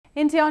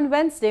India on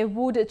Wednesday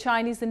wooed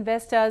Chinese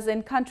investors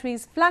in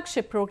country's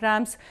flagship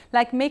programs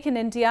like Make in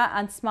India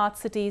and Smart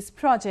Cities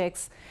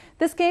projects.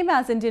 This came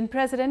as Indian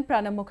President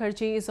Pranab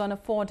Mukherjee is on a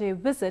 4-day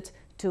visit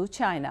to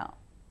China.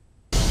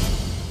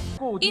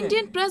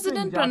 Indian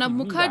President Pranab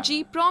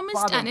Mukherjee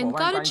promised an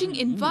encouraging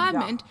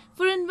environment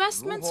for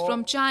investments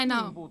from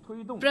China.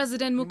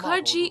 President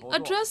Mukherjee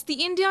addressed the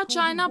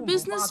India-China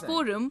Business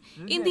Forum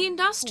in the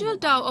industrial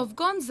town of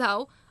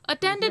Guangzhou,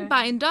 attended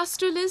by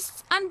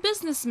industrialists and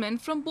businessmen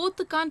from both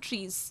the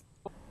countries.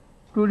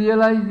 To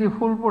realize the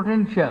full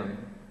potential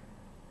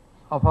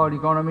of our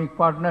economic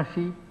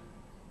partnership,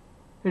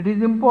 it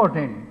is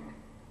important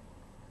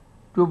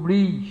to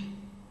bridge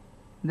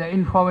the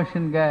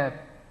information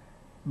gap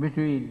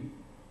between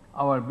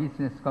our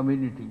business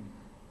communities.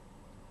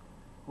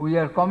 We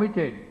are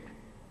committed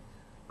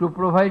to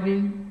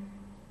providing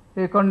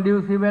a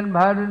conducive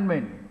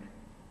environment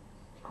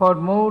for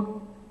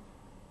more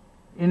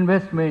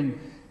investments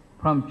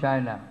from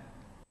China.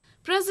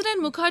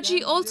 President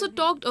Mukherjee also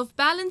talked of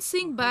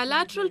balancing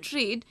bilateral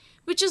trade,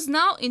 which is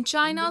now in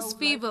China's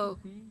favor.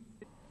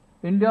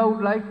 India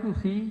would like to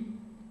see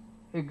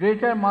a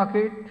greater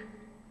market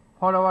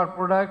for our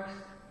products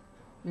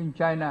in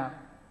China,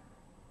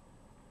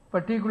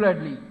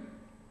 particularly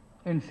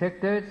in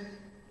sectors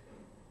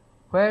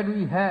where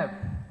we have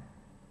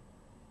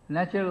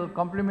natural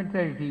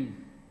complementarities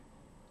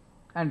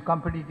and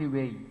competitive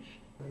edge.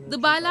 The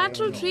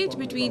bilateral trade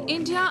between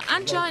India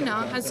and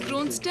China has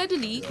grown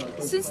steadily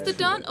since the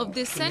turn of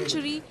this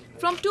century,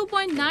 from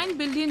 $2.9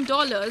 billion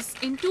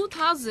in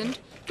 2000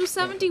 to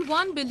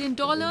 $71 billion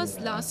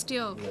last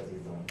year.